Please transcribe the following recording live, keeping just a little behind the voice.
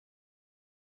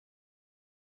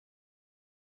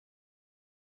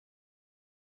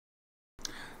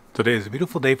Today is a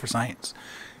beautiful day for science.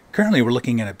 Currently, we're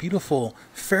looking at a beautiful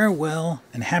farewell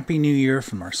and happy new year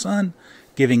from our sun,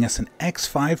 giving us an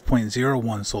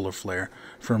X-5.01 solar flare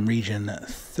from region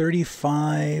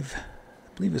 35, I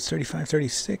believe it's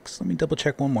 3536. Let me double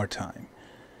check one more time.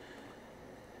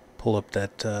 Pull up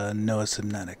that NOAA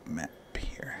synaptic map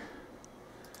here.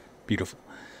 Beautiful.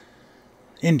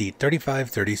 Indeed,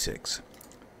 3536.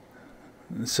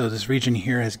 So this region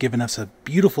here has given us a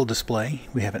beautiful display.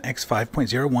 We have an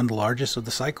X5.01, the largest of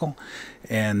the cycle,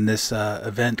 and this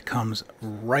event comes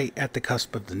right at the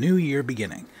cusp of the new year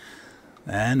beginning.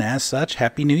 And as such,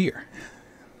 Happy New Year.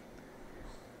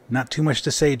 Not too much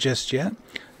to say just yet.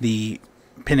 The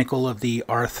pinnacle of the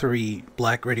R3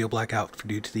 black radio blackout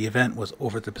due to the event was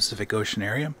over the Pacific Ocean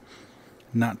area.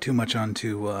 Not too much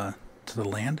onto to the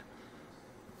land.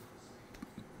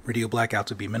 Radio blackouts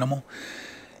would be minimal.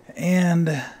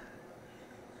 And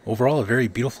overall, a very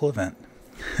beautiful event.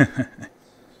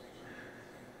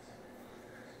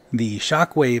 The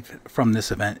shockwave from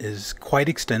this event is quite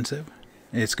extensive.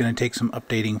 It's going to take some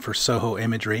updating for SOHO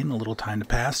imagery and a little time to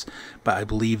pass, but I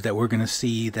believe that we're going to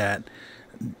see that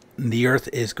the Earth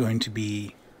is going to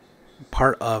be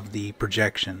part of the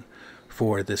projection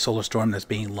for the solar storm that's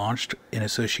being launched in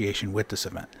association with this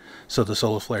event. So the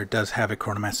solar flare does have a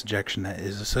coronal mass ejection that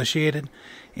is associated,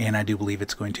 and I do believe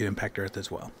it's going to impact Earth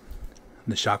as well.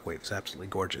 The shockwave is absolutely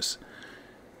gorgeous.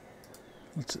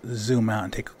 Let's zoom out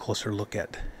and take a closer look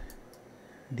at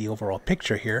the overall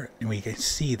picture here, and we can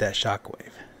see that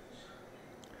shockwave.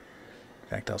 In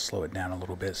fact, I'll slow it down a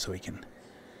little bit so we can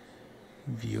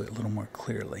view it a little more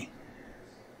clearly.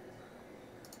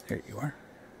 There you are.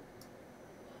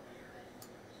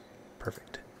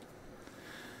 Perfect.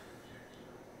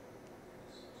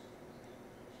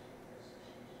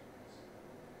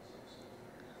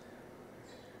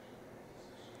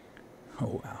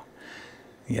 Oh, wow.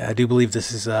 Yeah, I do believe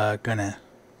this is going to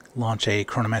launch a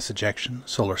coronal mass ejection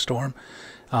solar storm,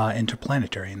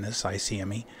 interplanetary in this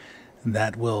ICME.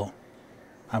 That will,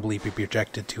 I believe, be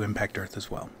projected to impact Earth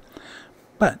as well.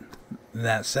 But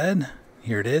that said,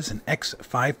 here it is, an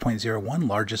X5.01,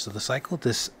 largest of the cycle.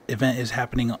 This event is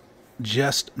happening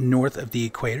just north of the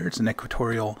equator. It's an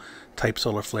equatorial type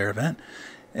solar flare event.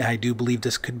 I do believe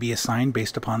this could be a sign,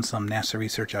 based upon some NASA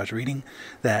research I was reading,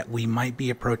 that we might be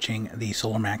approaching the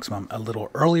solar maximum a little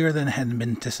earlier than had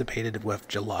been anticipated with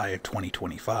July of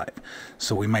 2025.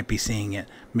 So we might be seeing it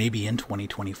maybe in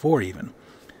 2024 even.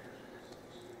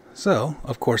 So,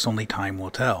 of course, only time will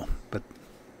tell, but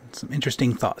some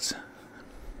interesting thoughts.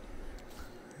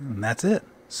 And that's it.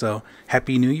 So,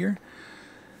 Happy New Year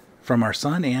from our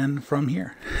sun and from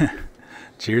here.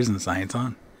 Cheers and science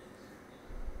on.